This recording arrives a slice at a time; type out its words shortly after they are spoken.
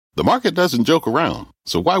The market doesn't joke around,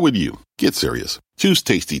 so why would you? Get serious. Choose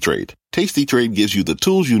Tasty Trade. Tasty Trade gives you the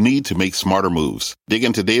tools you need to make smarter moves. Dig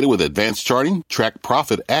into data with advanced charting, track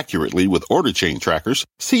profit accurately with order chain trackers,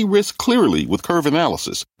 see risk clearly with curve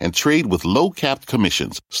analysis, and trade with low-capped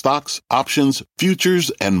commissions, stocks, options,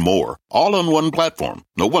 futures, and more. All on one platform.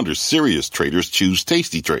 No wonder serious traders choose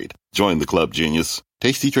Tasty Trade. Join the club, genius.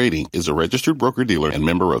 Tasty Trading is a registered broker-dealer and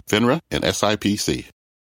member of FINRA and SIPC.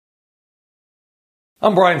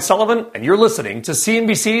 I'm Brian Sullivan, and you're listening to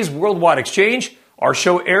CNBC's Worldwide Exchange. Our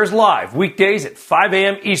show airs live weekdays at 5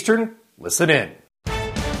 a.m. Eastern. Listen in.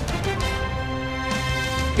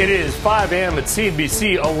 It is 5 a.m. at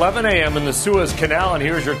CNBC, 11 a.m. in the Suez Canal, and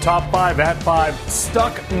here's your top 5 at 5.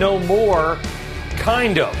 Stuck no more,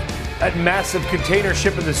 kind of. That massive container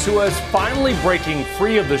ship in the Suez finally breaking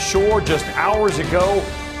free of the shore just hours ago.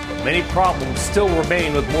 But many problems still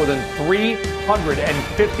remain with more than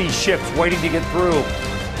 350 ships waiting to get through.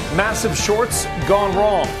 Massive shorts gone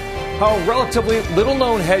wrong. How a relatively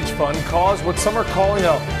little-known hedge fund caused what some are calling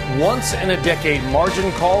a once-in-a-decade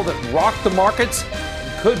margin call that rocked the markets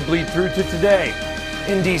and could bleed through to today.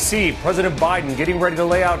 In D.C., President Biden getting ready to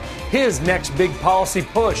lay out his next big policy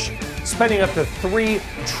push, spending up to $3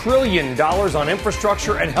 trillion on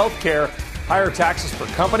infrastructure and health care, higher taxes for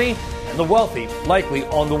company and the wealthy likely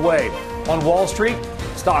on the way. On Wall Street,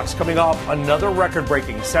 stocks coming off another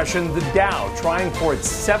record-breaking session, the Dow trying for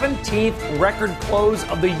its 17th record close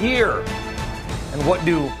of the year. And what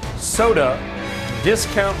do soda,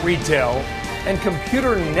 discount retail, and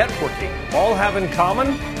computer networking all have in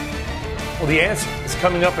common? Well, the answer is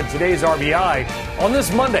coming up in today's RBI on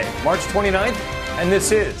this Monday, March 29th, and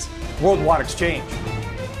this is Worldwide Exchange.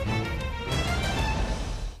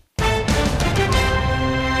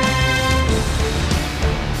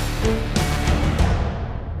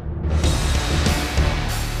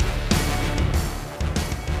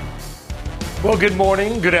 Well, good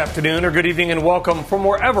morning, good afternoon, or good evening, and welcome from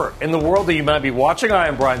wherever in the world that you might be watching. I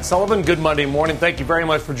am Brian Sullivan. Good Monday morning. Thank you very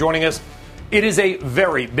much for joining us. It is a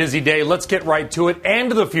very busy day. Let's get right to it and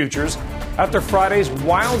to the futures after Friday's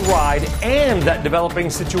wild ride and that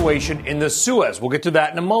developing situation in the Suez. We'll get to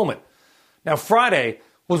that in a moment. Now, Friday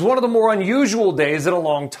was one of the more unusual days in a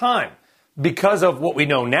long time because of what we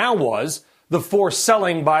know now was the forced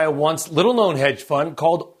selling by a once little-known hedge fund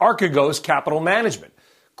called Archegos Capital Management,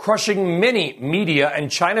 crushing many media and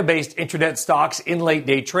China-based internet stocks in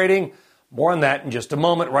late-day trading. More on that in just a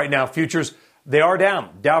moment. Right now, futures, they are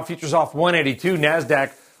down. Dow futures off 182,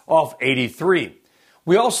 NASDAQ off 83.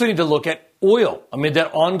 We also need to look at oil amid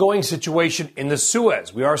that ongoing situation in the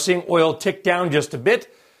Suez. We are seeing oil tick down just a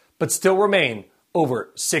bit, but still remain over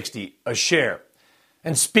 60 a share.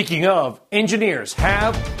 And speaking of, engineers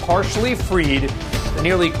have partially freed the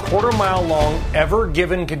nearly quarter-mile-long Ever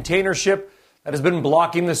Given container ship that has been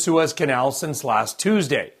blocking the Suez Canal since last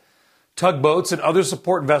Tuesday. Tugboats and other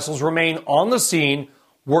support vessels remain on the scene,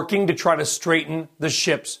 working to try to straighten the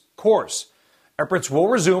ship's course. Efforts will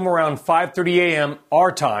resume around 5:30 a.m.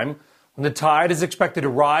 our time, when the tide is expected to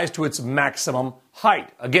rise to its maximum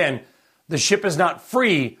height. Again, the ship is not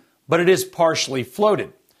free, but it is partially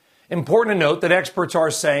floated. Important to note that experts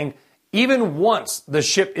are saying even once the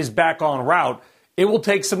ship is back en route, it will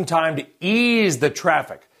take some time to ease the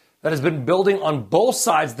traffic that has been building on both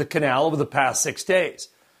sides of the canal over the past 6 days.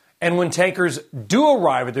 And when tankers do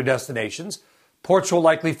arrive at their destinations, ports will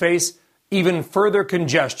likely face even further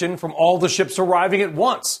congestion from all the ships arriving at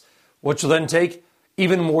once, which will then take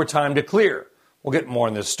even more time to clear. We'll get more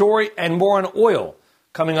on this story and more on oil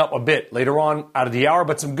coming up a bit later on out of the hour.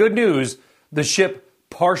 But some good news, the ship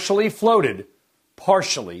partially floated,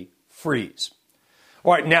 partially freeze.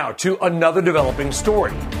 All right, now to another developing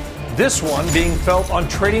story. This one being felt on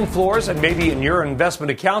trading floors and maybe in your investment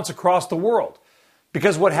accounts across the world.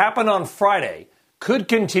 Because what happened on Friday could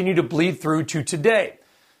continue to bleed through to today.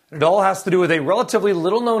 It all has to do with a relatively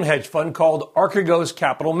little-known hedge fund called Archegos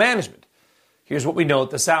Capital Management. Here's what we know at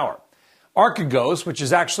this hour. Archegos, which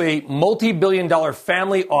is actually a multi-billion-dollar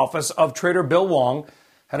family office of trader Bill Wong,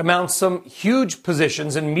 had amassed some huge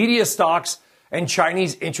positions in media stocks and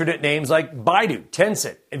Chinese internet names like Baidu,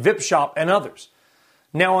 Tencent, and Vipshop, and others.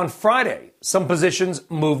 Now on Friday, some positions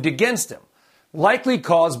moved against him, likely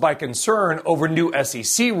caused by concern over new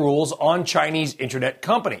SEC rules on Chinese internet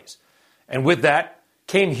companies. And with that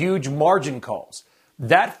came huge margin calls.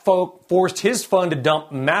 That forced his fund to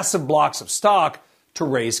dump massive blocks of stock to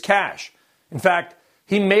raise cash. In fact,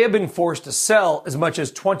 he may have been forced to sell as much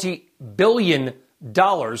as $20 billion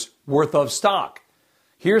worth of stock.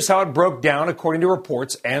 Here's how it broke down according to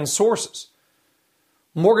reports and sources.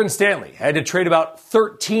 Morgan Stanley had to trade about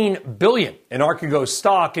 $13 billion in Archegos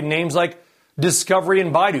stock in names like Discovery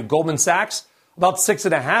and Baidu, Goldman Sachs, about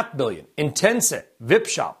 $6.5 billion in Tencent,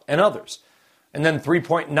 Vipshop, and others. And then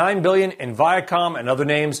 $3.9 billion in Viacom and other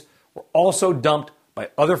names were also dumped by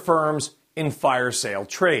other firms in fire sale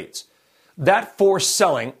trades. That forced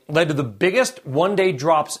selling led to the biggest one-day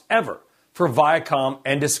drops ever for Viacom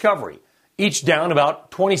and Discovery, each down about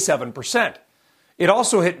 27%. It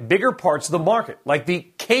also hit bigger parts of the market, like the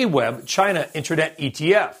KWEB China Intranet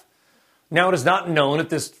ETF. Now it is not known if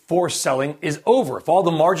this forced selling is over, if all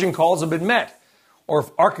the margin calls have been met, or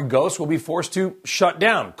if Archegos will be forced to shut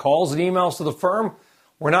down. Calls and emails to the firm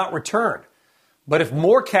were not returned. But if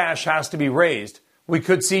more cash has to be raised, we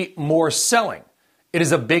could see more selling. It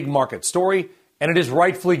is a big market story, and it is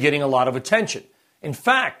rightfully getting a lot of attention. In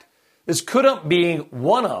fact, this could end up being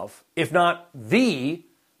one of, if not the,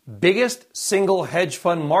 biggest single hedge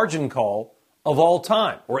fund margin call of all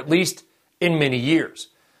time, or at least in many years.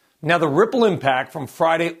 Now, the ripple impact from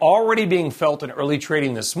Friday already being felt in early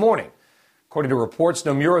trading this morning. According to reports,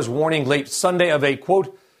 Nomura is warning late Sunday of a,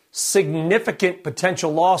 quote, significant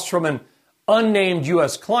potential loss from an unnamed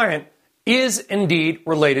U.S. client is indeed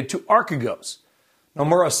related to Archegos.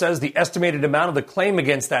 Nomura says the estimated amount of the claim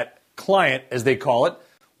against that client, as they call it,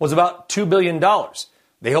 was about $2 billion.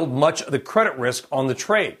 They hold much of the credit risk on the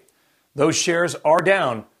trade. Those shares are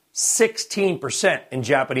down 16% in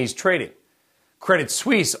Japanese trading. Credit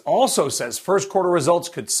Suisse also says first quarter results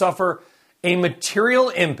could suffer a material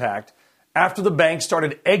impact after the bank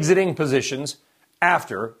started exiting positions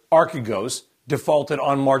after Archegos defaulted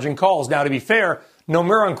on margin calls. Now, to be fair,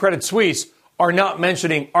 Nomura and Credit Suisse are not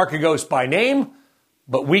mentioning Archegos by name,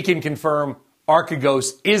 but we can confirm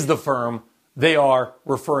Archegos is the firm they are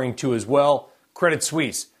referring to as well. Credit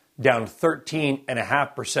Suisse down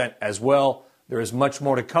 13.5% as well. There is much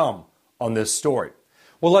more to come on this story.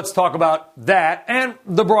 Well, let's talk about that and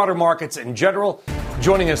the broader markets in general.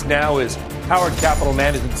 Joining us now is Howard Capital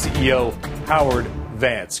Management CEO Howard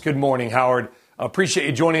Vance. Good morning, Howard. Appreciate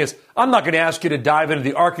you joining us. I'm not going to ask you to dive into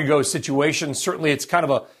the Archegos situation. Certainly, it's kind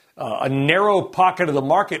of a narrow pocket of the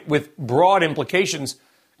market with broad implications,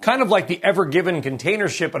 kind of like the Ever Given container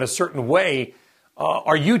ship in a certain way.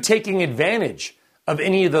 Are you taking advantage of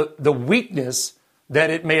any of the weakness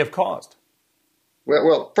that it may have caused?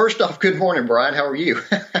 Well, first off, good morning, Brian. How are you?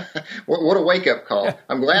 What a wake-up call!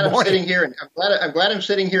 I'm glad I'm sitting here, and I'm glad I'm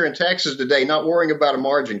sitting here in Texas today, not worrying about a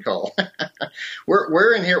margin call.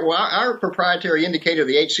 We're in here. Well, our proprietary indicator,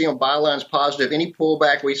 the HCM byline, is positive. Any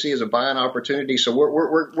pullback we see is a buying opportunity. So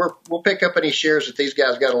we'll pick up any shares that these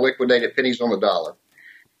guys got to liquidate at pennies on the dollar.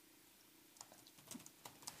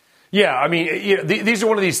 Yeah, I mean, these are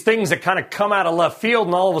one of these things that kind of come out of left field,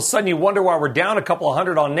 and all of a sudden you wonder why we're down a couple of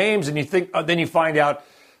hundred on names, and you think then you find out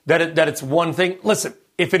that it's one thing. Listen,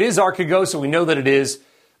 if it is Archegos, and we know that it is,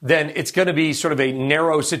 then it's going to be sort of a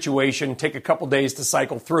narrow situation, take a couple days to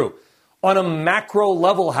cycle through. On a macro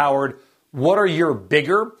level, Howard, what are your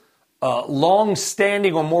bigger,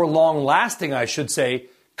 long-standing or more long-lasting, I should say,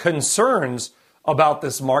 concerns about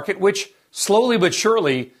this market, which slowly but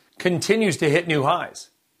surely continues to hit new highs?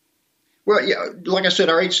 Well, yeah, like I said,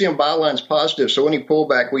 our HCM byline is positive, so any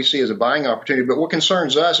pullback we see is a buying opportunity. But what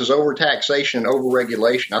concerns us is overtaxation and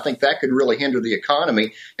overregulation. I think that could really hinder the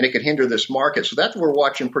economy, and it could hinder this market. So that's what we're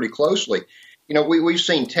watching pretty closely. You know, we've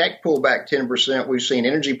seen tech pull back 10%. We've seen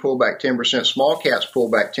energy pull back 10%. Small caps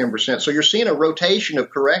pull back 10%. So you're seeing a rotation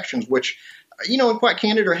of corrections, which, you know, quite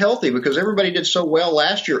candid, are healthy because everybody did so well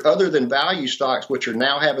last year other than value stocks, which are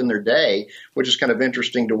now having their day, which is kind of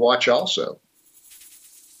interesting to watch also.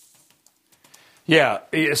 Yeah.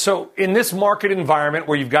 So in this market environment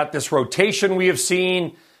where you've got this rotation we have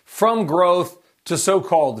seen from growth to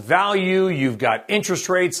so-called value, you've got interest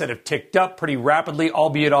rates that have ticked up pretty rapidly,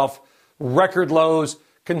 albeit off record lows,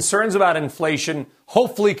 concerns about inflation,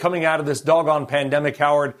 hopefully coming out of this doggone pandemic,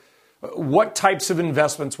 Howard. What types of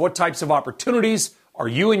investments, what types of opportunities are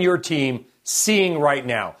you and your team seeing right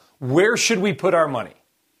now? Where should we put our money?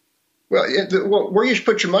 Well, where you should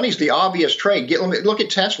put your money is the obvious trade. Look at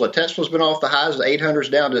Tesla. Tesla's been off the highs of the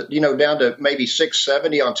 800s down to maybe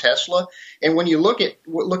 670 on Tesla. And when you look at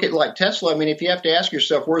like Tesla, I mean, if you have to ask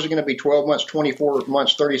yourself, where's it going to be 12 months, 24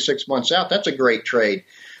 months, 36 months out? That's a great trade.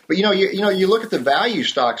 But you look at the value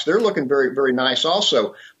stocks; they're looking very, very nice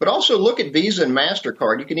also. But also look at Visa and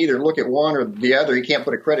MasterCard. You can either look at one or the other. You can't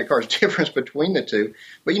put a credit card's difference between the two.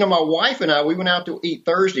 But my wife and I, we went out to eat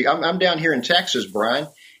Thursday. I'm down here in Texas, Brian.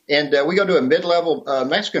 And we go to a mid-level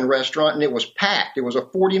Mexican restaurant, and it was packed. It was a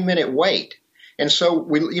 40-minute wait. And so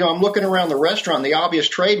I'm looking around the restaurant, and the obvious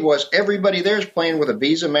trade was everybody there is paying with a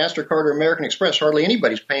Visa, MasterCard, or American Express. Hardly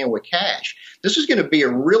anybody's paying with cash. This is going to be a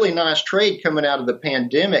really nice trade coming out of the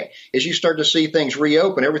pandemic as you start to see things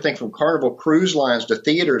reopen, everything from Carnival Cruise Lines to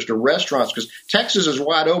theaters to restaurants, because Texas is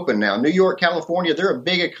wide open now. New York, California, they're a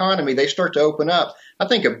big economy. They start to open up. I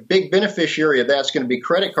think a big beneficiary of that's going to be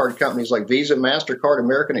credit card companies like Visa, MasterCard,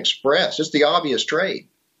 American Express. It's the obvious trade.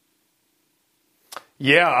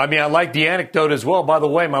 Yeah, I mean, I like the anecdote as well. By the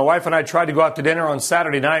way, my wife and I tried to go out to dinner on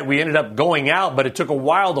Saturday night. We ended up going out, but it took a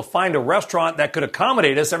while to find a restaurant that could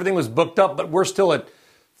accommodate us. Everything was booked up, but we're still at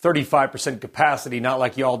 35% capacity, not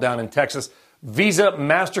like y'all down in Texas. Visa,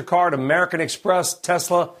 MasterCard, American Express,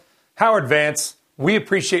 Tesla, Howard Vance, we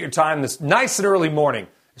appreciate your time this nice and early morning,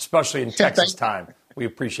 especially in Texas time. We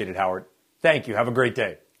appreciate it, Howard. Thank you. Have a great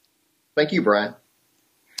day. Thank you, Brian.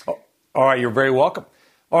 Oh, all right, you're very welcome.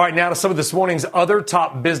 All right, now to some of this morning's other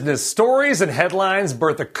top business stories and headlines.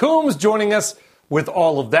 Bertha Coombs joining us with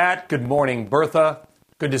all of that. Good morning, Bertha.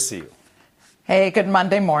 Good to see you. Hey, good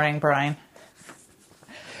Monday morning, Brian.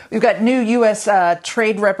 We've got new U.S.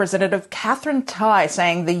 Trade Representative Katherine Tai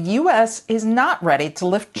saying the U.S. is not ready to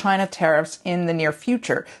lift China tariffs in the near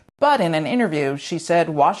future. But in an interview, she said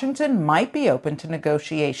Washington might be open to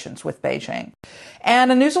negotiations with Beijing.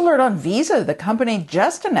 And a news alert on Visa, the company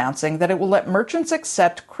just announcing that it will let merchants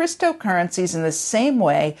accept cryptocurrencies in the same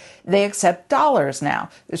way they accept dollars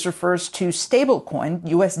now. This refers to stablecoin,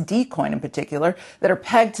 USD coin in particular, that are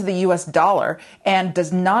pegged to the US dollar and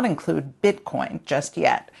does not include Bitcoin just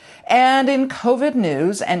yet. And in COVID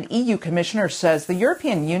news, an EU commissioner says the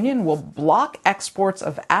European Union will block exports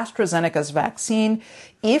of AstraZeneca's vaccine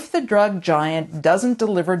if the drug giant doesn't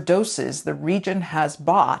deliver doses the region has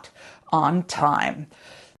bought on time.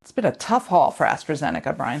 It's been a tough haul for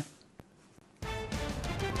AstraZeneca, Brian.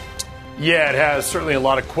 Yeah, it has certainly a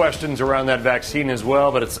lot of questions around that vaccine as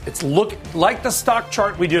well, but it's look like the stock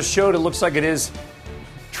chart we just showed. It looks like it is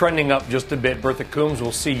trending up just a bit. Bertha Coombs,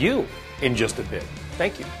 we'll see you in just a bit.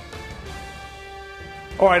 Thank you.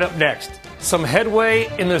 All right, up next, some headway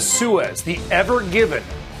in the Suez. The Ever Given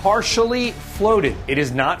partially floated. It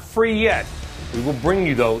is not free yet. We will bring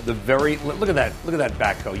you, though, look at that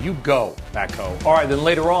backhoe. You go, backhoe. All right, then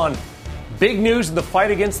later on, big news in the fight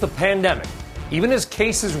against the pandemic. Even as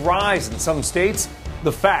cases rise in some states,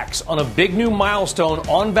 the facts on a big new milestone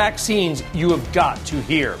on vaccines you have got to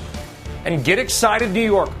hear. And get excited, New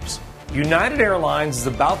Yorkers. United Airlines is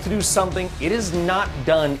about to do something it has not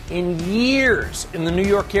done in years in the New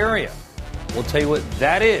York area. We'll tell you what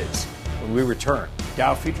that is when we return.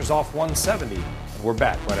 Dow futures off 170, and we're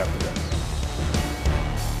back right after this.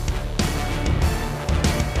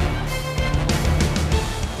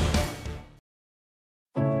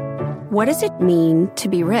 What does it mean to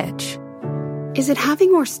be rich? Is it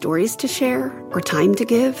having more stories to share or time to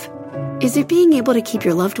give? Is it being able to keep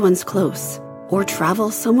your loved ones close or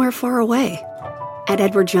travel somewhere far away? At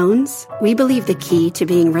Edward Jones, we believe the key to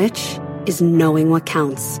being rich is knowing what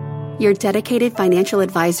counts. Your dedicated financial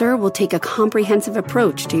advisor will take a comprehensive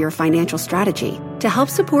approach to your financial strategy to help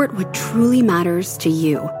support what truly matters to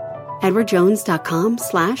you.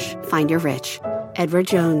 EdwardJones.com/findyourrich. Edward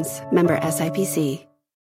Jones, member SIPC.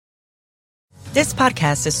 This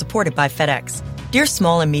podcast is supported by FedEx. Dear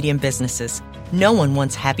small and medium businesses, no one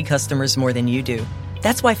wants happy customers more than you do.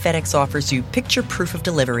 That's why FedEx offers you picture proof of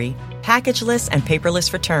delivery, packageless and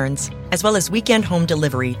paperless returns, as well as weekend home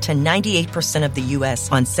delivery to 98% of the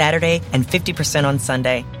U.S. on Saturday and 50% on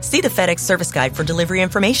Sunday. See the FedEx service guide for delivery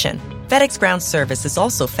information. FedEx Ground service is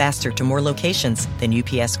also faster to more locations than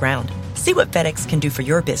UPS Ground. See what FedEx can do for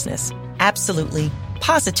your business. Absolutely,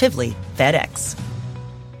 positively FedEx.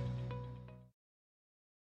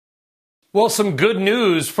 Well, some good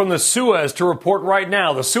news from the Suez to report right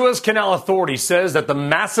now. The Suez Canal Authority says that the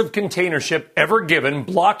massive container ship Ever Given,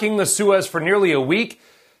 blocking the Suez for nearly a week,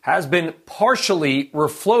 has been partially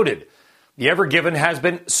refloated. The Ever Given has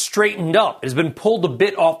been straightened up. It has been pulled a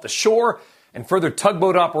bit off the shore, and further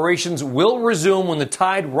tugboat operations will resume when the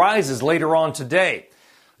tide rises later on today.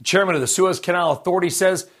 The chairman of the Suez Canal Authority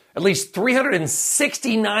says at least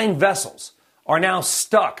 369 vessels are now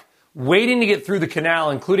stuck, waiting to get through the canal,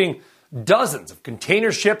 including dozens of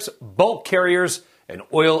container ships, bulk carriers, and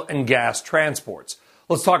oil and gas transports.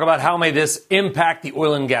 Let's talk about how may this impact the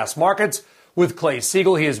oil and gas markets with Clay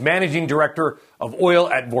Siegel. He is managing director of oil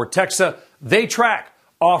at Vortexa. They track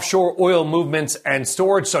offshore oil movements and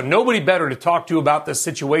storage, so nobody better to talk to about this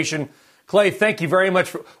situation. Clay, thank you very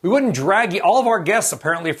much. We wouldn't drag you. All of our guests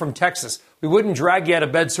apparently are from Texas. We wouldn't drag you out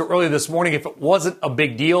of bed so early this morning if it wasn't a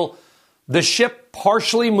big deal. The ship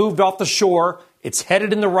partially moved off the shore. It's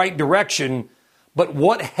headed in the right direction, but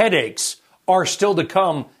what headaches are still to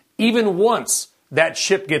come, even once that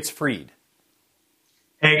ship gets freed?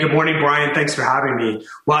 Hey, good morning, Brian. Thanks for having me.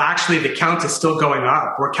 Well, actually, the count is still going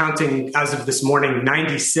up. We're counting, as of this morning,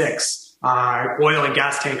 96 oil and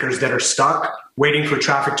gas tankers that are stuck, waiting for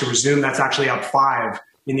traffic to resume. That's actually up 5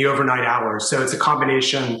 in the overnight hours. So it's a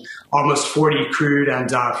combination, almost 40 crude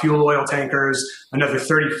and fuel oil tankers, another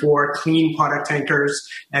 34 clean product tankers,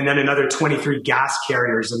 and then another 23 gas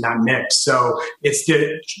carriers in that mix. So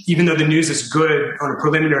even though the news is good on a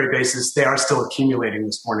preliminary basis, they are still accumulating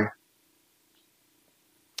this morning.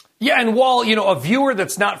 Yeah, and while, a viewer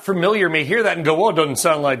that's not familiar may hear that and go, it doesn't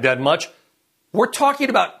sound like that much. We're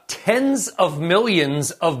talking about tens of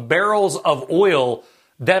millions of barrels of oil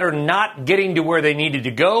that are not getting to where they needed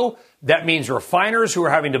to go. That means refiners who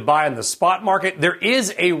are having to buy in the spot market. There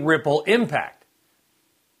is a ripple impact.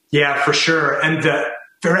 Yeah, for sure. And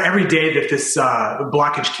for every day that this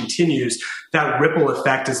blockage continues, that ripple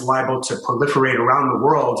effect is liable to proliferate around the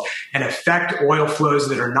world and affect oil flows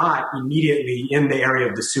that are not immediately in the area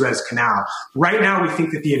of the Suez Canal. Right now, we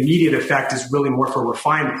think that the immediate effect is really more for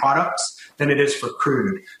refined products than it is for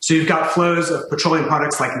crude. So you've got flows of petroleum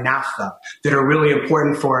products like naphtha that are really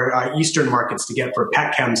important for Eastern markets to get for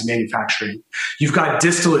petchems manufacturing. You've got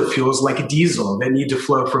distillate fuels like diesel that need to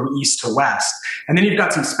flow from east to west. And then you've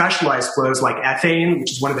got some specialized flows like ethane,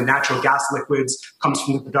 which is one of the natural gas liquids, comes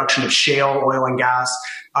from the production of shale oil and gas.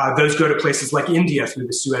 Those go to places like India through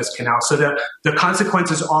the Suez Canal. So the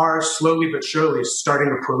consequences are slowly but surely starting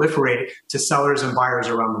to proliferate to sellers and buyers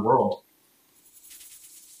around the world.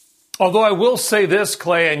 Although I will say this,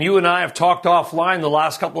 Clay, and you and I have talked offline the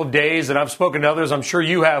last couple of days, and I've spoken to others, I'm sure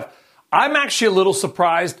you have. I'm actually a little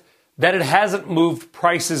surprised that it hasn't moved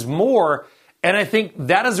prices more, and I think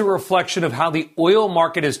that is a reflection of how the oil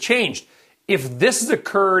market has changed. If this has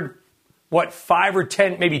occurred, 5 or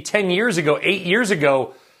 10, maybe 10 years ago, 8 years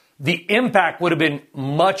ago, the impact would have been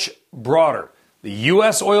much broader. The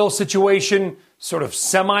U.S. oil situation, sort of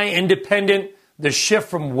semi-independent, the shift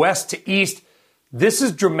from west to east, this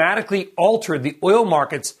has dramatically altered the oil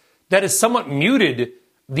markets. That has somewhat muted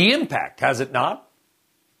the impact, has it not?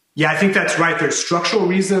 Yeah, I think that's right. There's structural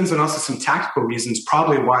reasons and also some tactical reasons,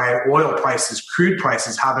 probably why oil prices, crude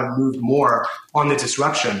prices haven't moved more on the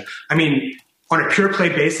disruption. I mean, on a pure play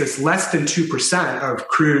basis, less than 2% of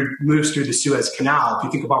crude moves through the Suez Canal. If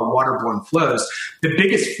you think about waterborne flows, the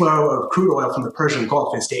biggest flow of crude oil from the Persian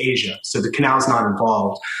Gulf is to Asia. So the canal is not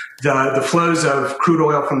involved. The flows of crude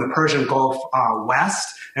oil from the Persian Gulf west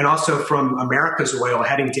and also from America's oil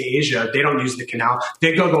heading to Asia, they don't use the canal.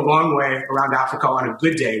 They go the long way around Africa on a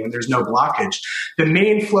good day when there's no blockage. The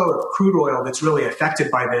main flow of crude oil that's really affected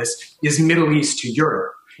by this is Middle East to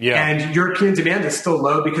Europe. Yeah. And European demand is still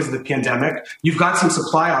low because of the pandemic. You've got some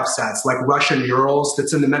supply offsets like Russian Urals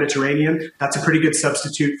that's in the Mediterranean. That's a pretty good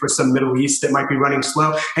substitute for some Middle East that might be running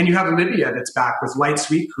slow. And you have Libya that's back with light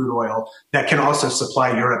sweet crude oil that can also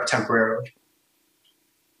supply Europe temporarily.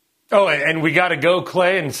 Oh, and we got to go,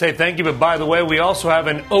 Clay, and say thank you. But by the way, we also have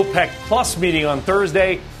an OPEC Plus meeting on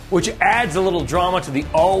Thursday, which adds a little drama to the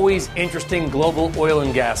always interesting global oil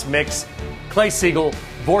and gas mix. Clay Siegel,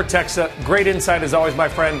 Vortexa, great insight as always, my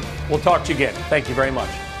friend. We'll talk to you again. Thank you very much.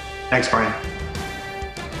 Thanks, Brian.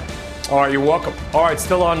 All right, you're welcome. All right,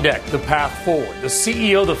 still on deck, the path forward. The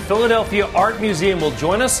CEO of the Philadelphia Art Museum will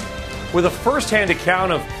join us with a firsthand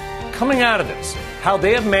account of coming out of this, how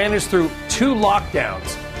they have managed through 2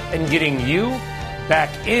 lockdowns and getting you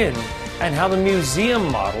back in, and how the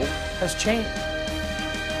museum model has changed.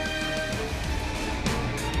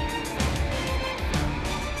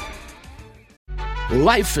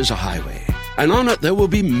 Life is a highway, and on it there will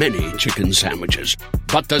be many chicken sandwiches.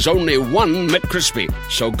 But there's only one McCrispy.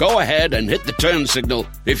 So go ahead and hit the turn signal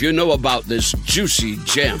if you know about this juicy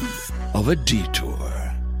gem of a detour.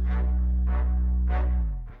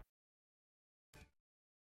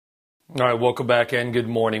 All right, welcome back and good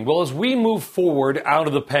morning. Well, as we move forward out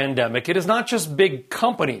of the pandemic, it is not just big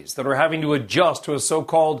companies that are having to adjust to a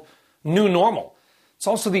so-called new normal. It's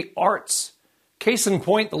also the arts. Case in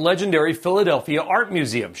point, the legendary Philadelphia Art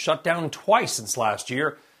Museum shut down twice since last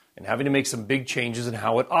year and having to make some big changes in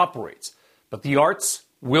how it operates. But the arts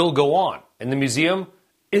will go on, and the museum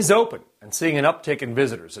is open and seeing an uptick in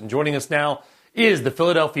visitors. And joining us now is the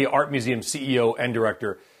Philadelphia Art Museum CEO and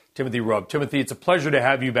director, Timothy Rubb. Timothy, it's a pleasure to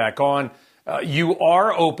have you back on. You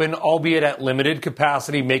are open, albeit at limited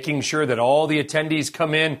capacity, making sure that all the attendees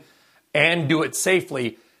come in and do it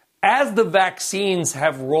safely. As the vaccines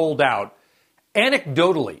have rolled out,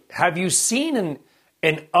 anecdotally, have you seen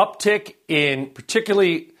an uptick in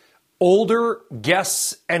particularly older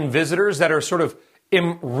guests and visitors that are sort of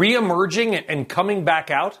re-emerging and coming back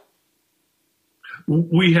out?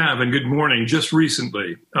 We have, and good morning. Just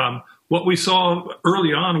recently, what we saw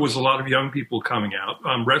early on was a lot of young people coming out,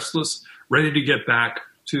 restless, ready to get back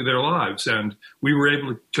to their lives. And we were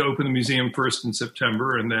able to open the museum first in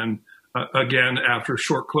September and then again after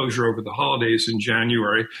short closure over the holidays in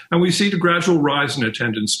January. And we see a gradual rise in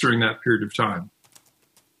attendance during that period of time.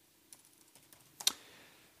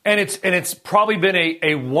 And it's probably been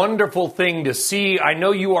a wonderful thing to see. I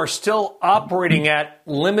know you are still operating at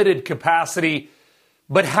limited capacity,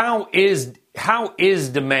 but how is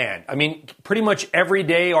demand? I mean, pretty much every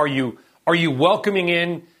day are you welcoming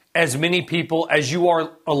in as many people as you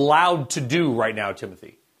are allowed to do right now,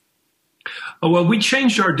 Timothy? Well, we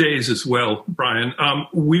changed our days as well, Brian.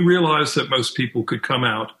 We realized that most people could come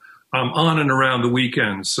out on and around the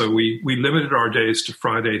weekends. So we limited our days to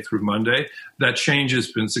Friday through Monday. That change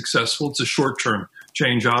has been successful. It's a short-term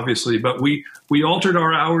change, obviously, but we altered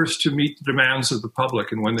our hours to meet the demands of the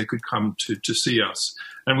public and when they could come to see us.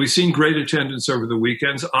 And we've seen great attendance over the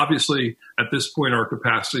weekends. Obviously, at this point, our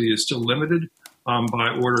capacity is still limited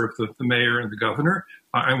by order of the mayor and the governor,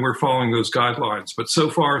 and we're following those guidelines. But so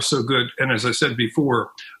far, so good. And as I said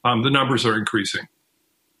before, the numbers are increasing.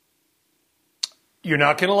 You're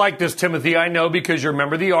not going to like this, Timothy, I know, because you're a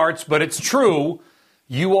member of the arts, but it's true.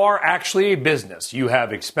 You are actually a business. You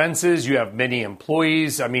have expenses. You have many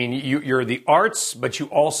employees. I mean, you're the arts, but you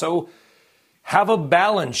also have a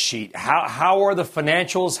balance sheet. How are the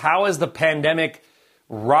financials? How has the pandemic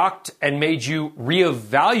rocked and made you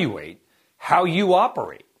reevaluate how you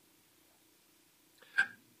operate?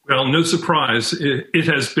 Well, no surprise. It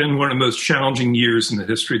has been one of the most challenging years in the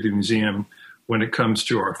history of the museum when it comes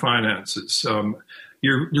to our finances.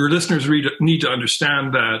 Your listeners need to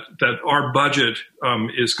understand that our budget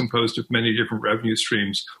is composed of many different revenue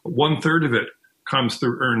streams. 1/3 of it comes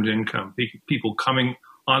through earned income, people coming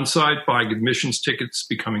on site, buying admissions tickets,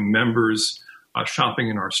 becoming members, shopping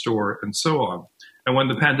in our store, and so on. And when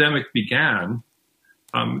the pandemic began,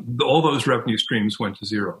 all those revenue streams went to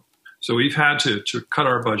zero. So we've had to cut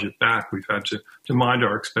our budget back. We've had to mind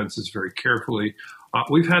our expenses very carefully.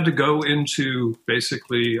 We've had to go into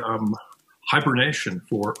basically hibernation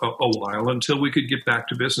for a while until we could get back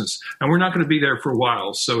to business. And we're not going to be there for a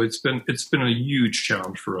while. So it's been a huge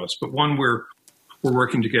challenge for us, but one we're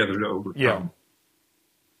working together to overcome. Yeah.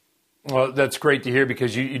 Well, that's great to hear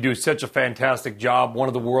because you do such a fantastic job, one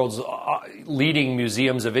of the world's leading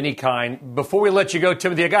museums of any kind. Before we let you go,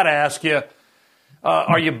 Timothy, I got to ask you,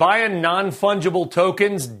 are you buying non-fungible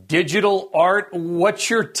tokens, digital art? What's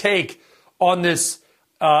your take on this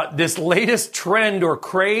latest trend or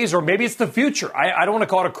craze, or maybe it's the future? I don't want to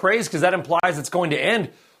call it a craze because that implies it's going to end.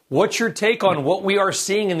 What's your take on what we are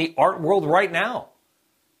seeing in the art world right now?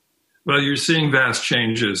 Well, you're seeing vast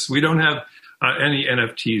changes. We don't have any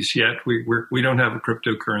NFTs yet. We don't have a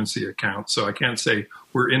cryptocurrency account, so I can't say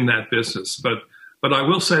we're in that business. But I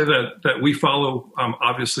will say that we follow,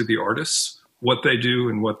 obviously, the artists, what they do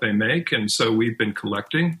and what they make. And so we've been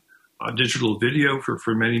collecting digital video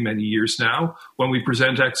for many, many years now. When we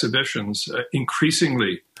present exhibitions,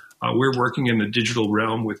 increasingly, we're working in the digital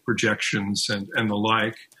realm with projections and the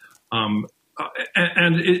like. And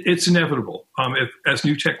it's inevitable. As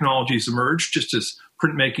new technologies emerge, just as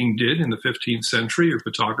printmaking did in the 15th century or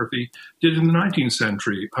photography did in the 19th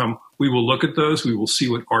century, we will look at those, we will see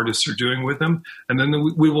what artists are doing with them, and then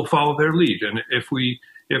we will follow their lead. And if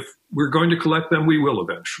we're going to collect them, we will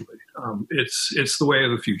eventually. It's the way of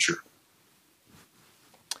the future.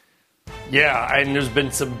 Yeah, and there's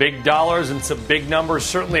been some big dollars and some big numbers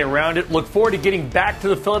certainly around it. Look forward to getting back to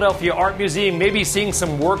the Philadelphia Art Museum, maybe seeing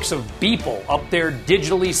some works of Beeple up there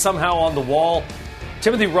digitally somehow on the wall.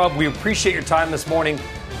 Timothy Rubb, we appreciate your time this morning.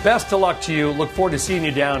 Best of luck to you. Look forward to seeing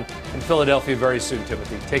you down in Philadelphia very soon,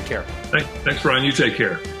 Timothy. Take care. Thanks, Brian. You take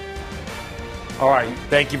care. All right.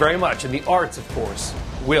 Thank you very much. And the arts, of course,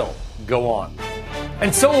 will go on.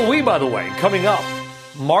 And so will we, by the way, coming up.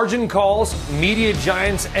 Margin calls, media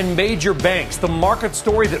giants, and major banks. The market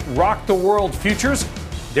story that rocked the world. Futures,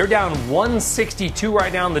 they're down 162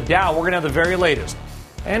 right now in the Dow. We're going to have the very latest.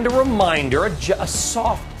 And a reminder, a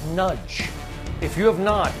soft nudge. If you have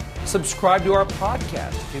not, subscribe to our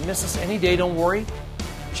podcast. If you miss us any day, don't worry.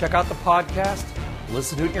 Check out the podcast.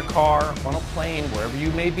 Listen to it in your car, on a plane, wherever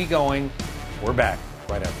you may be going. We're back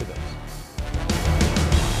right after this.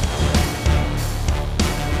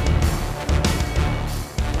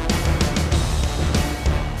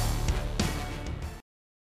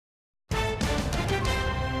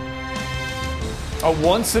 A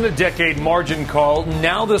once-in-a-decade margin call,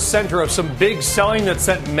 now the center of some big selling that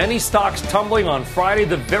sent many stocks tumbling on Friday.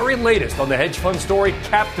 The very latest on the hedge fund story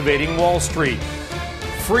captivating Wall Street.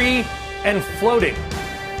 Free and floating,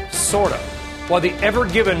 sort of. while the Ever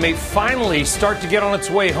Given may finally start to get on its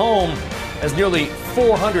way home as nearly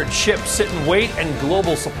 400 ships sit and wait and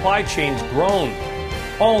global supply chains groan.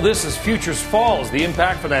 All this as futures falls, the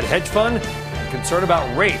impact for that hedge fund and concern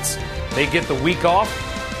about rates. They get the week off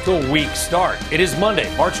to a weak start. It is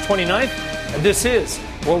Monday, March 29th, and this is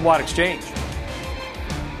Worldwide Exchange.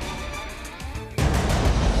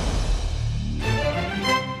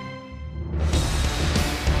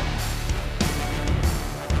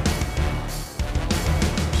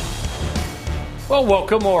 Well,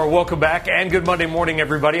 welcome back, and good Monday morning,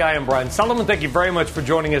 everybody. I am Brian Sullivan. Thank you very much for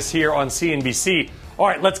joining us here on CNBC. All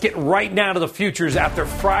right, let's get right now to the futures after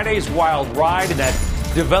Friday's wild ride and that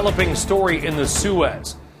developing story in the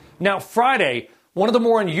Suez. Now, Friday, one of the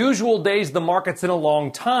more unusual days of the markets in a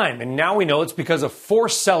long time, and now we know it's because of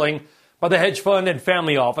forced selling by the hedge fund and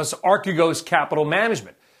family office Archegos Capital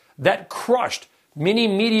Management that crushed many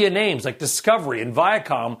media names like Discovery and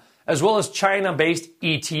Viacom, as well as China-based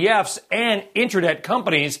ETFs and internet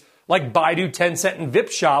companies like Baidu, Tencent, and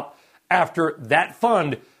VipShop after that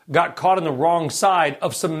fund got caught on the wrong side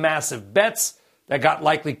of some massive bets that got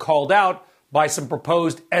likely called out by some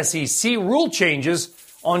proposed SEC rule changes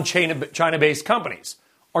on China-based companies.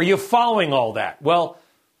 Are you following all that? Well,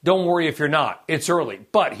 don't worry if you're not. It's early.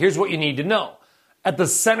 But here's what you need to know. At the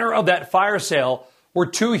center of that fire sale were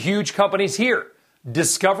two huge companies here,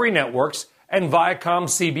 Discovery Networks and Viacom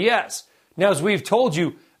CBS. Now, as we've told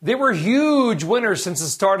you, they were huge winners since the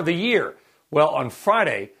start of the year. Well, on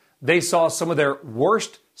Friday, they saw some of their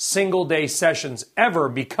worst single-day sessions ever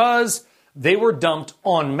because they were dumped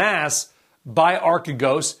en masse by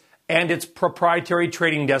Archegos and its proprietary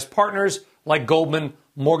trading desk partners like Goldman,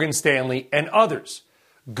 Morgan Stanley, and others.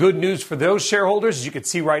 Good news for those shareholders, as you can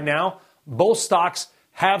see right now, both stocks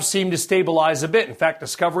have seemed to stabilize a bit. In fact,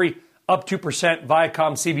 Discovery up 2%,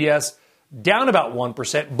 Viacom CBS down about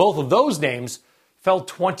 1%. Both of those names fell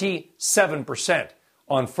 27%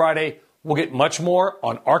 on Friday. We'll get much more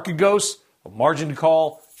on Archegos, a margin to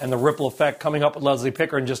call, and the ripple effect coming up with Leslie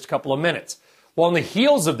Picker in just a couple of minutes. Well, on the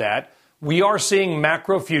heels of that, we are seeing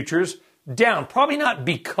macro futures down. Probably not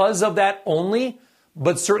because of that only,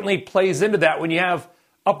 but certainly plays into that when you have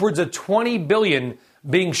upwards of $20 billion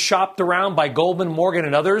being shopped around by Goldman, Morgan,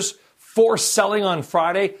 and others, forced selling on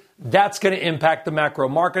Friday. That's going to impact the macro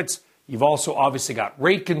markets. You've also obviously got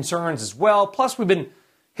rate concerns as well. Plus, we've been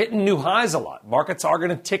hitting new highs a lot. Markets are going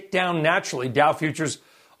to tick down naturally. Dow futures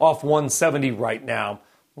off 170 right now.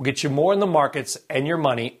 We'll get you more in the markets and your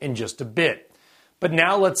money in just a bit. But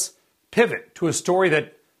now let's pivot to a story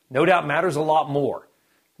that no doubt matters a lot more.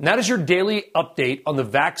 And that is your daily update on the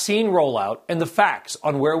vaccine rollout and the facts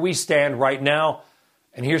on where we stand right now.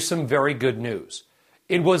 And here's some very good news.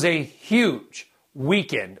 It was a huge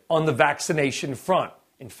weekend on the vaccination front.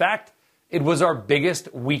 In fact, it was our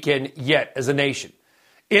biggest weekend yet as a nation.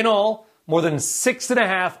 In all, more than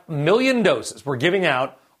 6.5 million doses were giving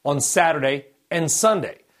out on Saturday and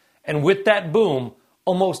Sunday. And with that boom,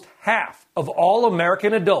 almost half of all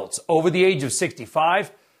American adults over the age of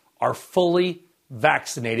 65 are fully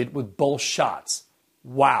vaccinated with both shots.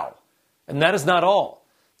 Wow. And that is not all.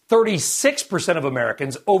 36% of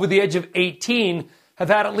Americans over the age of 18 have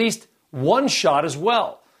had at least one shot as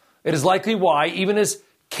well. It is likely why, even as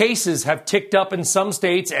cases have ticked up in some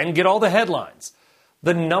states and get all the headlines,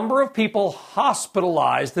 the number of people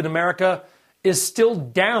hospitalized in America is still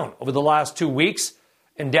down over the last 2 weeks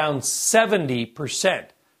and down 70%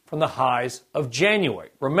 from the highs of January.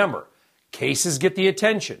 Remember, cases get the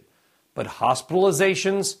attention, but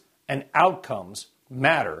hospitalizations and outcomes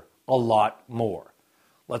matter a lot more.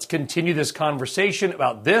 Let's continue this conversation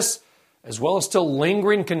about this, as well as still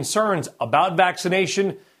lingering concerns about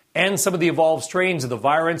vaccination and some of the evolved strains of the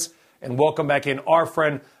virus. And welcome back in our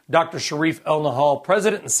friend, Dr. Sharif El-Nahal,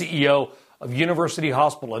 President and CEO of University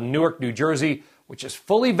Hospital in Newark, New Jersey, which has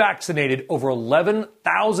fully vaccinated over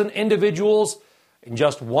 11,000 individuals in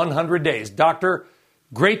just 100 days. Doctor,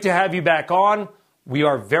 great to have you back on. We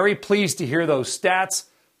are very pleased to hear those stats.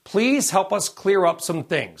 Please help us clear up some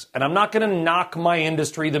things. And I'm not going to knock my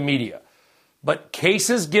industry, the media, but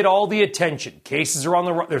cases get all the attention. Cases are on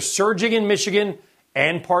the run. They're surging in Michigan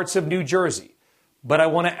and parts of New Jersey. But I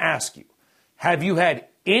want to ask you, have you had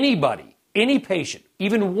anybody, any patient,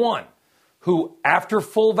 even one, who after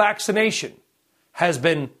full vaccination has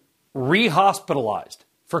been re-hospitalized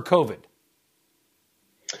for COVID?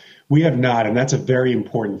 We have not, and that's a very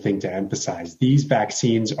important thing to emphasize. These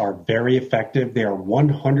vaccines are very effective. They are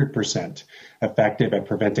 100% effective at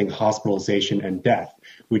preventing hospitalization and death,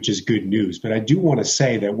 which is good news. But I do want to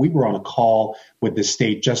say that we were on a call with the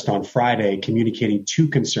state just on Friday communicating two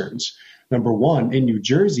concerns. Number one, in New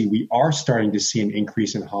Jersey, we are starting to see an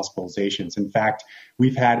increase in hospitalizations. In fact,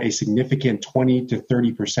 we've had a significant 20 to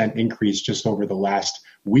 30% increase just over the last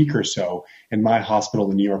week or so in my hospital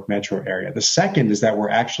in the New York metro area. The second is that we're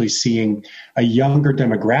actually seeing a younger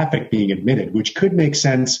demographic being admitted, which could make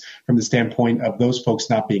sense from the standpoint of those folks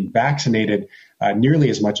not being vaccinated nearly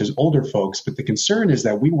as much as older folks. But the concern is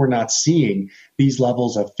that we were not seeing these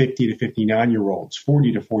levels of 50 to 59-year-olds,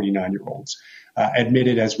 40 to 49-year-olds.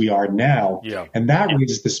 Admitted as we are now. Yeah. And that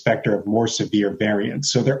raises the specter of more severe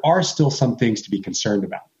variants. So there are still some things to be concerned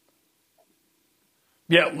about.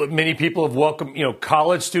 Yeah, many people have welcomed,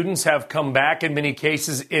 college students have come back in many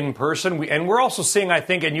cases in person. And we're also seeing, I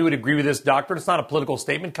think, and you would agree with this, Doctor, it's not a political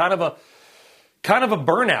statement, kind of a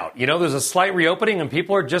burnout. There's a slight reopening and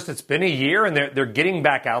people are it's been a year and they're getting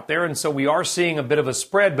back out there. And so we are seeing a bit of a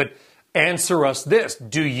spread. But answer us this.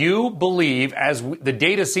 Do you believe, as the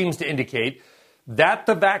data seems to indicate, that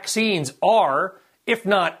the vaccines are, if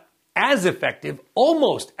not as effective,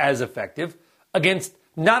 almost as effective against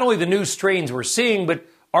not only the new strains we're seeing, but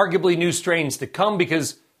arguably new strains to come,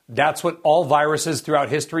 because that's what all viruses throughout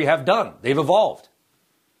history have done. They've evolved.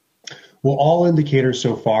 Well, all indicators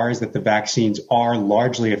so far is that the vaccines are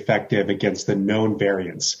largely effective against the known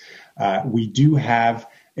variants. We do have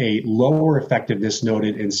a lower effectiveness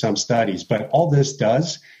noted in some studies, but all this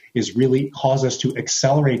does is really cause us to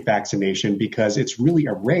accelerate vaccination, because it's really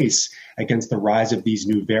a race against the rise of these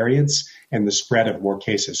new variants and the spread of more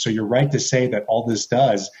cases. So you're right to say that all this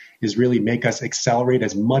does is really make us accelerate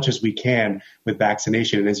as much as we can with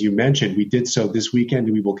vaccination. And as you mentioned, we did so this weekend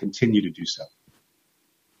and we will continue to do so.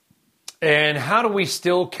 And how do we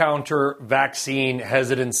still counter vaccine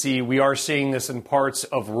hesitancy? We are seeing this in parts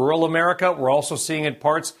of rural America. We're also seeing it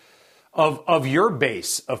parts of your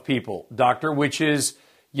base of people, Doctor, which is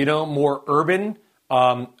more urban.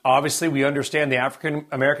 Obviously, we understand the African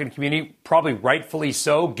American community, probably rightfully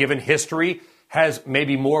so, given history, has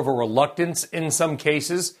maybe more of a reluctance in some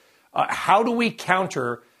cases. How do we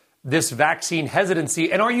counter this vaccine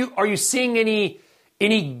hesitancy? And are you seeing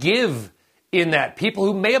any give in that? People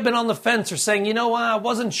who may have been on the fence are saying, I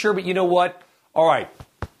wasn't sure, but you know what? All right,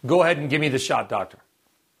 go ahead and give me the shot, Doctor.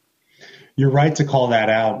 You're right to call that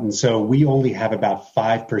out. And so we only have about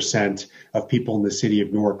 5% of people in the city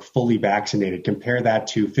of Newark fully vaccinated. Compare that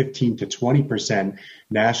to 15 to 20%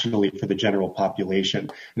 nationally for the general population.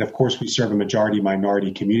 And of course, we serve a majority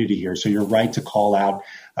minority community here. So you're right to call out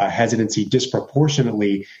hesitancy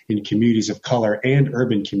disproportionately in communities of color and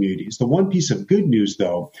urban communities. The one piece of good news,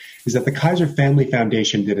 though, is that the Kaiser Family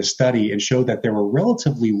Foundation did a study and showed that there were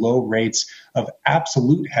relatively low rates of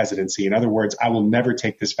absolute hesitancy. In other words, I will never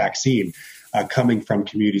take this vaccine. Coming from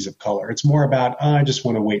communities of color. It's more about, I just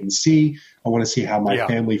want to wait and see. I want to see how my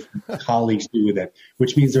family colleagues do with it,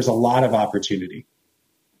 which means there's a lot of opportunity.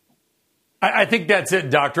 I think that's it,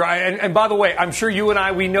 Doctor. And by the way, I'm sure you and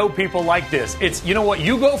I, we know people like this. It's, you know what,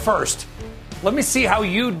 you go first. Let me see how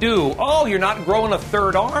you do. Oh, you're not growing a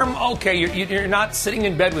third arm? Okay, you're not sitting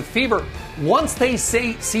in bed with fever. Once they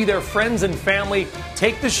see their friends and family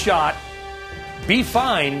take the shot, be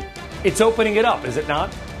fine, it's opening it up, is it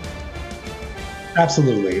not?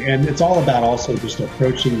 Absolutely. And it's all about also just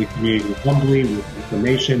approaching the community humbly with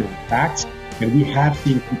information and facts. And we have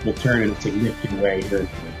seen people turn in a significant way here.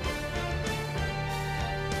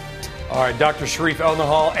 All right, Dr. Sharif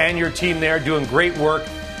El-Nahal and your team there doing great work,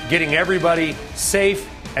 getting everybody safe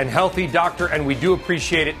and healthy, Doctor, and we do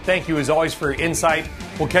appreciate it. Thank you, as always, for your insight.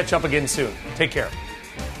 We'll catch up again soon. Take care.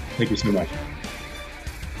 Thank you so much.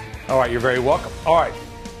 All right, you're very welcome. All right.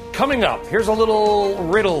 Coming up, here's a little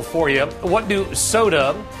riddle for you. What do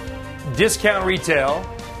soda, discount retail,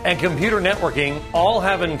 and computer networking all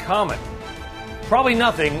have in common? Probably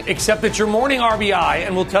nothing, except that your morning RBI,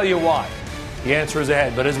 and we'll tell you why. The answer is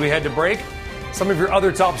ahead. But as we head to break, some of your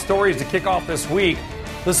other top stories to kick off this week.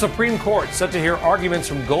 The Supreme Court set to hear arguments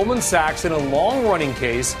from Goldman Sachs in a long-running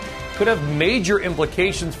case could have major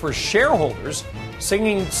implications for shareholders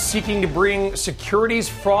seeking to bring securities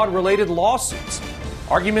fraud-related lawsuits.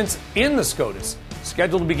 Arguments in the SCOTUS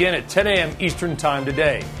scheduled to begin at 10 a.m. Eastern Time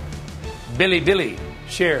today. Bilibili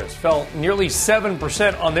shares fell nearly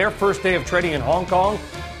 7% on their first day of trading in Hong Kong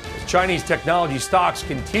as Chinese technology stocks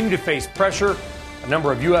continue to face pressure. A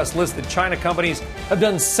number of U.S.-listed China companies have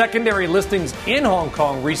done secondary listings in Hong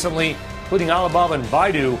Kong recently, including Alibaba and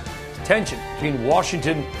Baidu. Tension between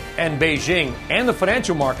Washington and Beijing and the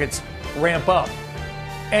financial markets ramp up.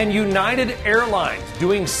 And United Airlines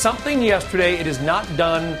doing something yesterday it has not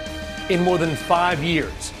done in more than 5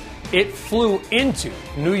 years. It flew into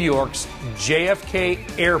New York's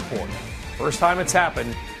JFK Airport. First time it's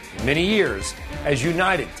happened in many years as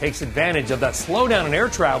United takes advantage of that slowdown in air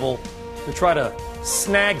travel to try to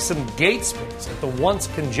snag some gate space at the once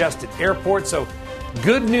congested airport. So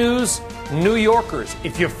good news, New Yorkers.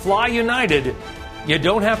 If you fly United, you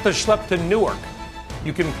don't have to schlep to Newark.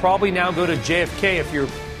 You can probably now go to JFK if you're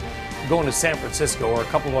going to San Francisco or a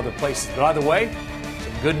couple of other places. But either way,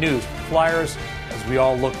 some good news for flyers as we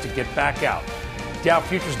all look to get back out. Dow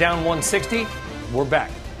futures down 160. We're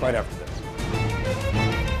back right after this.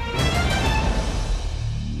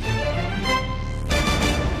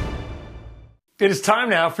 It is time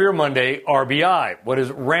now for your Monday RBI. What is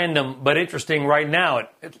random but interesting right now,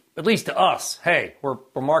 at least to us. Hey, we're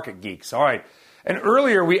market geeks. All right. And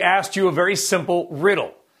earlier we asked you a very simple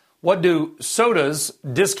riddle. What do sodas,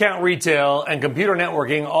 discount retail, and computer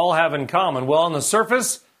networking all have in common? Well, on the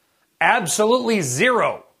surface, absolutely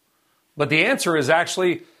zero. But the answer is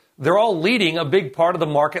actually they're all leading a big part of the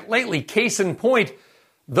market lately. Case in point,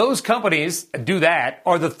 those companies do that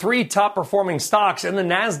are the 3 top performing stocks in the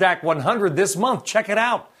NASDAQ 100 this month. Check it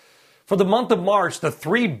out. For the month of March, the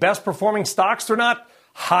 3 best performing stocks, they're not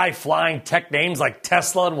high-flying tech names like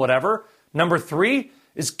Tesla and whatever. Number 3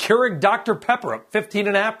 is Keurig Dr. Pepper, up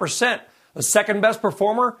 15.5%. The second best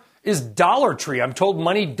performer is Dollar Tree. I'm told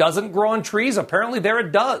money doesn't grow on trees. Apparently there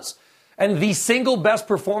it does. And the single best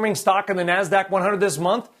performing stock in the NASDAQ 100 this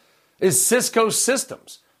month is Cisco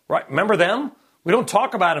Systems. Right? Remember them? We don't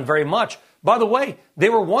talk about them very much. By the way, they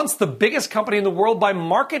were once the biggest company in the world by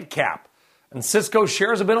market cap. And Cisco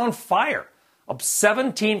shares have been on fire, up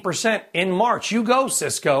 17% in March. You go,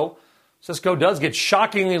 Cisco. Cisco does get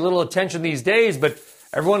shockingly little attention these days, but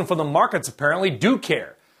everyone from the markets apparently do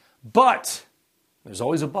care. But, there's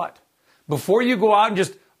always a but. Before you go out and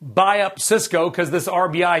just buy up Cisco because this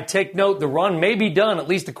RBI, take note, the run may be done, at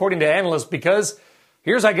least according to analysts, because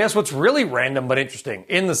here's, I guess, what's really random but interesting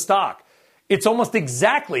in the stock. It's almost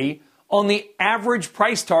exactly on the average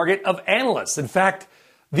price target of analysts. In fact,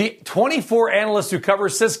 the 24 analysts who cover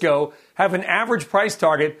Cisco have an average price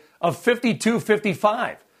target of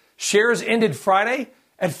 $52.55. Shares ended Friday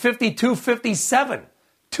at $52.57.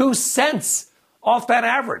 2 cents off that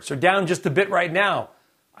average. They're down just a bit right now.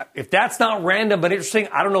 If that's not random but interesting,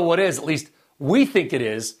 I don't know what is. At least we think it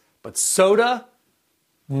is. But soda,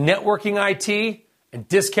 networking IT, and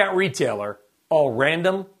discount retailer, all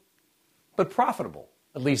random but profitable,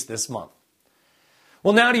 at least this month.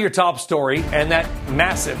 Well, now to your top story and that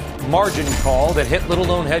massive margin call that hit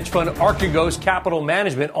little-known hedge fund Archegos Capital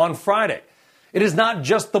Management on Friday. It is not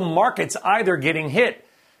just the markets either getting hit.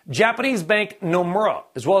 Japanese bank Nomura,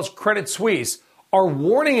 as well as Credit Suisse, are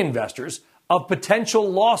warning investors of potential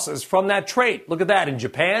losses from that trade. Look at that. In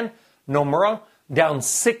Japan, Nomura down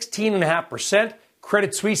 16.5%.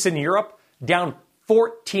 Credit Suisse in Europe down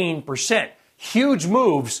 14%. Huge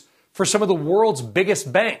moves for some of the world's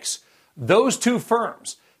biggest banks. Those two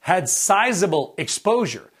firms had sizable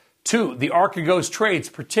exposure to the Archegos trades,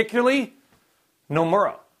 particularly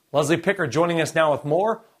Nomura. Leslie Pickard joining us now with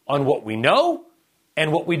more on what we know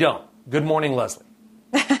and what we don't. Good morning, Leslie.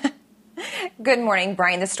 Good morning,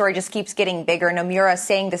 Brian. The story just keeps getting bigger. Nomura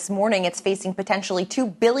saying this morning it's facing potentially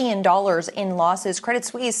 $2 billion in losses. Credit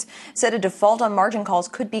Suisse said a default on margin calls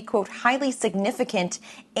could be, quote, highly significant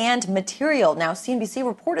and material. Now, CNBC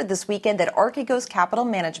reported this weekend that Archegos Capital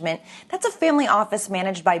Management, that's a family office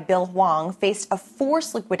managed by Bill Huang, faced a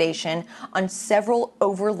forced liquidation on several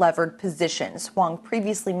over-levered positions. Huang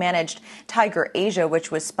previously managed Tiger Asia,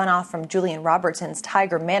 which was spun off from Julian Robertson's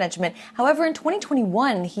Tiger Management. However, in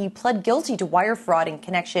 2021, he pled guilty to wire fraud in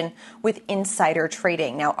connection with insider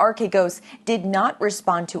trading. Now, Archegos did not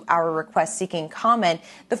respond to our request seeking comment.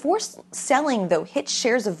 The forced selling, though, hit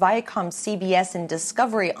shares of Viacom, CBS, and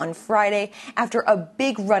Discovery on Friday after a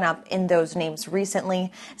big run-up in those names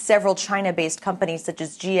recently. Several China-based companies such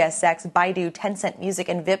as GSX, Baidu, Tencent Music,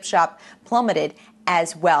 and Vipshop plummeted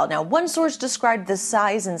as well. Now, one source described the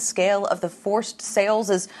size and scale of the forced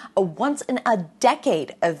sales as a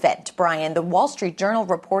once-in-a-decade event, Brian. The Wall Street Journal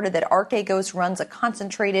reported that Archegos runs a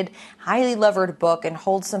concentrated, highly levered book and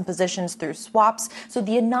holds some positions through swaps. So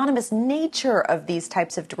the anonymous nature of these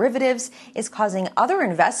types of derivatives is causing other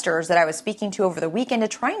investors that I was speaking to over the weekend to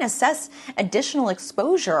try and assess additional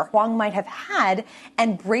exposure Huang might have had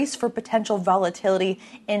and brace for potential volatility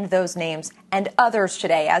in those names and others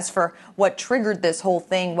today. As for what triggered this whole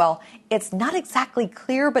thing, well, it's not exactly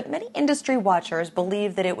clear, but many industry watchers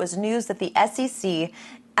believe that it was news that the SEC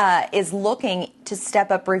is looking to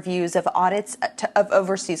step up reviews of audits of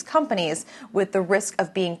overseas companies with the risk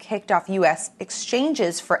of being kicked off U.S.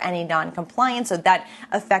 exchanges for any non-compliance. So that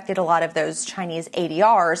affected a lot of those Chinese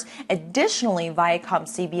ADRs. Additionally, Viacom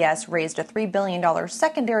CBS raised a $3 billion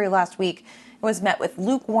secondary last week was met with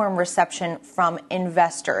lukewarm reception from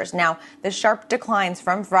investors. Now, the sharp declines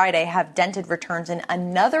from Friday have dented returns in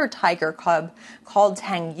another tiger cub called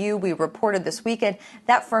Tangyu. We reported this weekend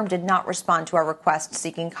that firm did not respond to our request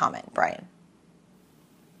seeking comment. Brian.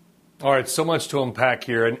 All right, so much to unpack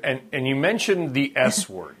here. And you mentioned the S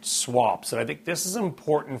word, swaps. And I think this is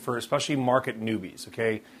important for especially market newbies,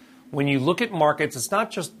 okay? When you look at markets, it's not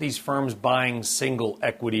just these firms buying single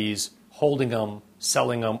equities, holding them,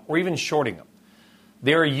 selling them, or even shorting them.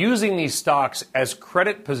 They are using these stocks as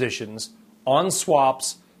credit positions on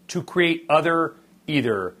swaps to create other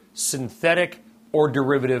either synthetic or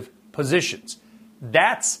derivative positions.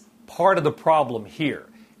 That's part of the problem here,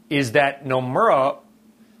 is that Nomura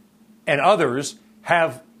and others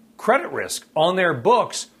have credit risk on their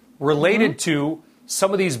books related to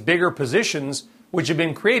some of these bigger positions which have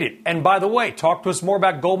been created. And by the way, talk to us more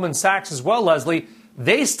about Goldman Sachs as well, Leslie.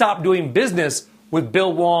 They stopped doing business with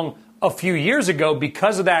Bill Wong a few years ago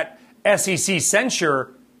because of that SEC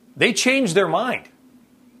censure. They changed their mind.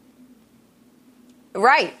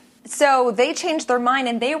 Right. So they changed their mind,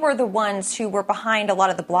 and they were the ones who were behind a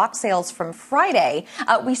lot of the block sales from Friday.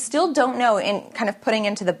 We still don't know, in kind of putting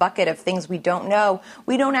into the bucket of things we don't know,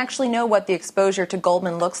 we don't actually know what the exposure to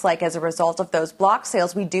Goldman looks like as a result of those block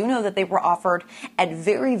sales. We do know that they were offered at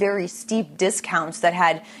very, very steep discounts that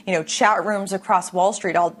had, chat rooms across Wall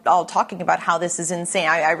Street all talking about how this is insane.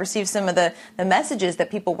 I received some of the messages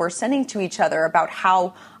that people were sending to each other about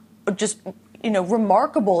how just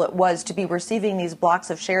remarkable it was to be receiving these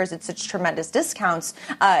blocks of shares at such tremendous discounts,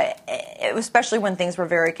 especially when things were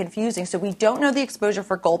very confusing. So we don't know the exposure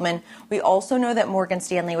for Goldman. We also know that Morgan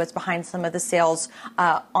Stanley was behind some of the sales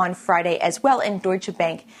on Friday as well, and Deutsche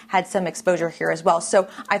Bank had some exposure here as well. So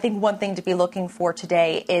I think one thing to be looking for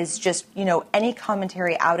today is just, any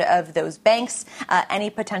commentary out of those banks,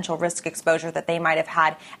 any potential risk exposure that they might have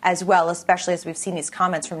had as well, especially as we've seen these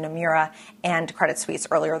comments from Nomura and Credit Suisse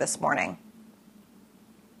earlier this morning.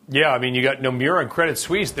 Yeah, I mean, you got Nomura and Credit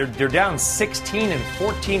Suisse. They're down 16 and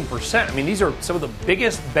 14%. I mean, these are some of the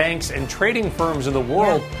biggest banks and trading firms in the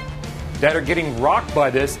world that are getting rocked by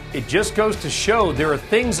this. It just goes to show there are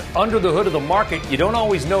things under the hood of the market you don't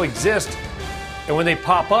always know exist. And when they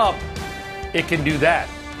pop up, it can do that.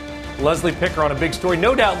 Leslie Picker on a big story.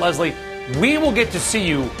 No doubt, Leslie, we will get to see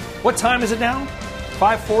you. What time is it now?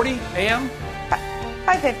 5:40 a.m.?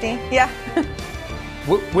 5:50, yeah.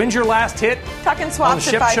 When's your last hit? Talking swaps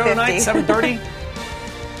on the at 5:50. Ship Show tonight, 7:30?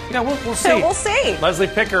 We'll see. We'll see. Leslie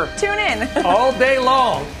Picker. Tune in. All day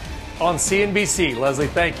long on CNBC. Leslie,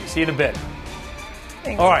 thank you. See you in a bit.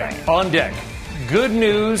 Thanks, all right, Brian. on deck. Good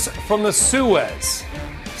news from the Suez.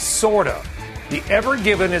 Sort of. The Ever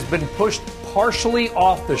Given has been pushed partially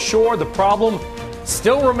off the shore. The problem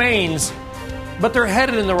still remains, but they're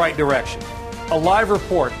headed in the right direction. A live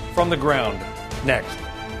report from the ground next.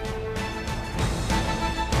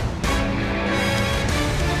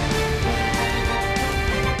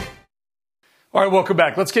 All right, welcome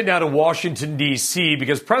back. Let's get now to Washington, D.C.,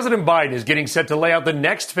 because President Biden is getting set to lay out the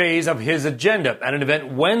next phase of his agenda. At an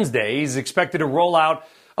event Wednesday, he's expected to roll out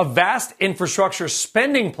a vast infrastructure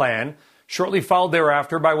spending plan, shortly followed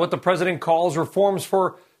thereafter by what the president calls reforms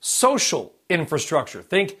for social infrastructure.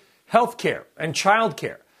 Think healthcare and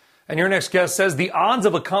childcare. And your next guest says the odds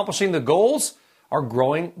of accomplishing the goals are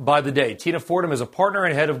growing by the day. Tina Fordham is a partner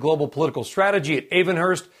and head of global political strategy at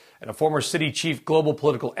Avonhurst and a former city chief global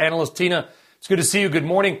political analyst. Tina, it's good to see you. Good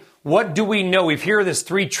morning. What do we know? We've heard this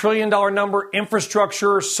 $3 trillion number,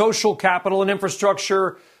 infrastructure, social capital and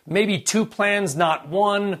infrastructure, maybe two plans, not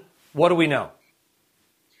one. What do we know?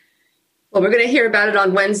 Well, we're going to hear about it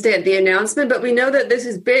on Wednesday at the announcement, but we know that this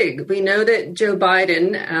is big. We know that Joe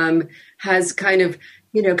Biden has kind of,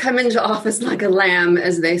 come into office like a lamb,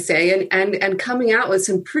 as they say, and coming out with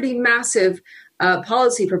some pretty massive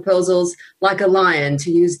policy proposals like a lion,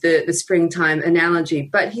 to use the springtime analogy.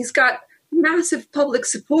 But he's got massive public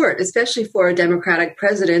support, especially for a Democratic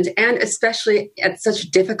president, and especially at such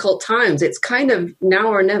difficult times. It's kind of now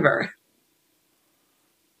or never.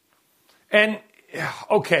 And,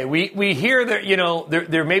 okay, we hear that,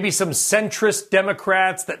 there may be some centrist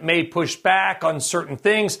Democrats that may push back on certain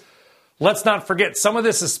things. Let's not forget, some of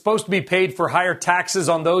this is supposed to be paid for higher taxes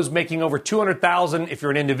on those making over $200,000 if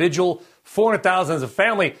you're an individual, $400,000 as a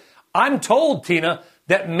family. I'm told, Tina,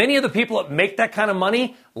 that many of the people that make that kind of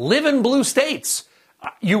money live in blue states.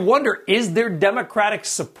 You wonder, is there Democratic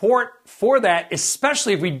support for that,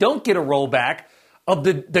 especially if we don't get a rollback of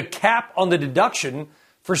the cap on the deduction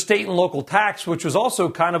for state and local tax, which was also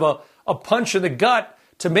kind of a punch in the gut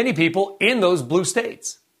to many people in those blue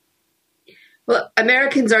states? Well,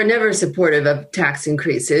 Americans are never supportive of tax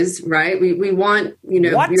increases, right? We want,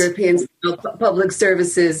 European public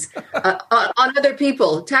services on other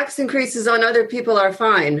people. Tax increases on other people are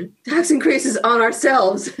fine. Tax increases on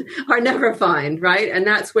ourselves are never fine, right? And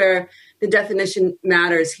that's where the definition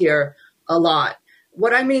matters here a lot.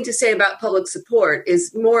 What I mean to say about public support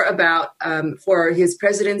is more about for his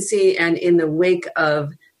presidency and in the wake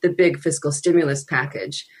of the big fiscal stimulus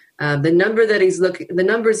package. The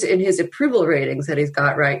numbers in his approval ratings that he's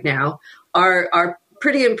got right now are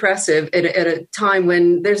pretty impressive at a time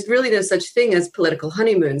when there's really no such thing as political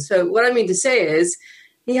honeymoon. So what I mean to say is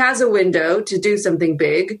he has a window to do something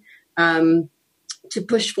big, to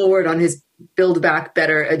push forward on his Build Back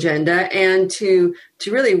Better agenda and to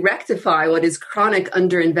really rectify what is chronic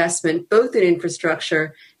underinvestment, both in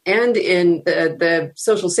infrastructure and in the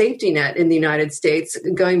social safety net in the United States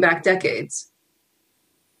going back decades.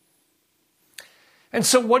 And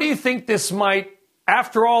so what do you think this might,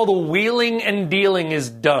 after all the wheeling and dealing is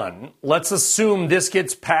done, let's assume this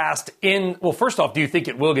gets passed well, first off, do you think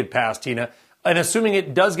it will get passed, Tina? And assuming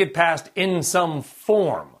it does get passed in some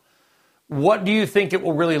form, what do you think it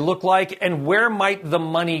will really look like, and where might the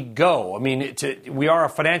money go? I mean, we are a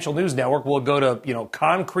financial news network. Will it go to,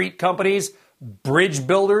 concrete companies, bridge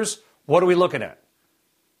builders? What are we looking at?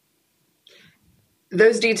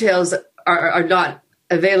 Those details are not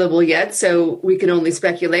available yet, so we can only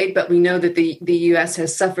speculate, but we know that the U.S.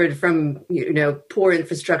 has suffered from, poor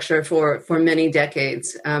infrastructure for many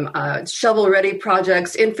decades. Shovel-ready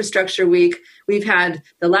projects, Infrastructure Week. We've had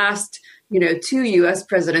the last, 2 U.S.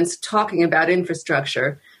 presidents talking about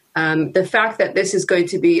infrastructure. The fact that this is going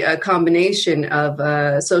to be a combination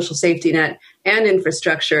of social safety net and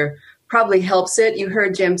infrastructure probably helps it. You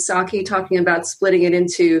heard Jem Psaki talking about splitting it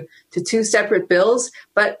into 2 separate bills.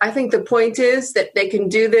 But I think the point is that they can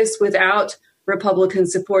do this without Republican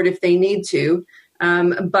support if they need to.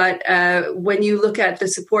 But when you look at the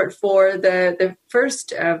support for the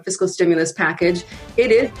first fiscal stimulus package,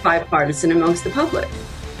 it is bipartisan amongst the public.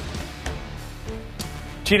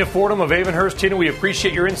 Tina Fordham of Avonhurst. Tina, we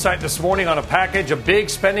appreciate your insight this morning on a big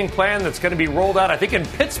spending plan that's going to be rolled out, I think, in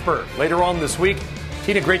Pittsburgh later on this week.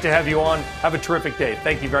 Tina, great to have you on. Have a terrific day.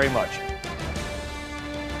 Thank you very much.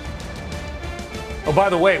 Oh, by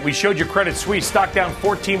the way, we showed you Credit Suisse stock down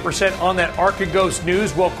 14% on that Archegos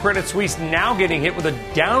news. Well, Credit Suisse now getting hit with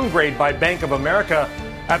a downgrade by Bank of America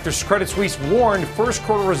after Credit Suisse warned first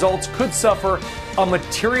quarter results could suffer a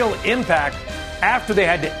material impact after they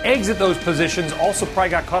had to exit those positions. Also probably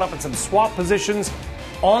got caught up in some swap positions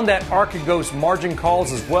on that Archegos margin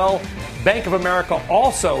calls as well. Bank of America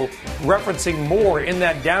also referencing more in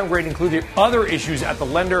that downgrade, including other issues at the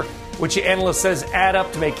lender, which the analyst says add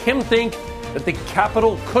up to make him think that the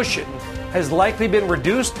capital cushion has likely been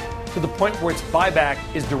reduced to the point where its buyback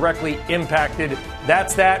is directly impacted.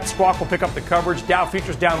 That's that. Squawk will pick up the coverage. Dow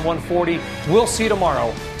futures down 140. We'll see you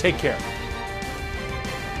tomorrow. Take care.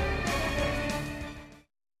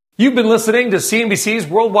 You've been listening to CNBC's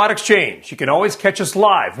Worldwide Exchange. You can always catch us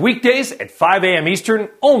live weekdays at 5 a.m. Eastern,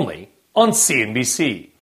 only on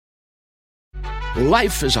CNBC.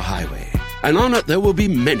 Life is a highway, and on it there will be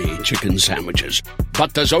many chicken sandwiches.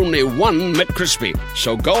 But there's only one McCrispy.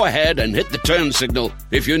 So go ahead and hit the turn signal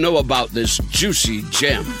if you know about this juicy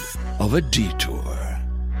gem of a detour.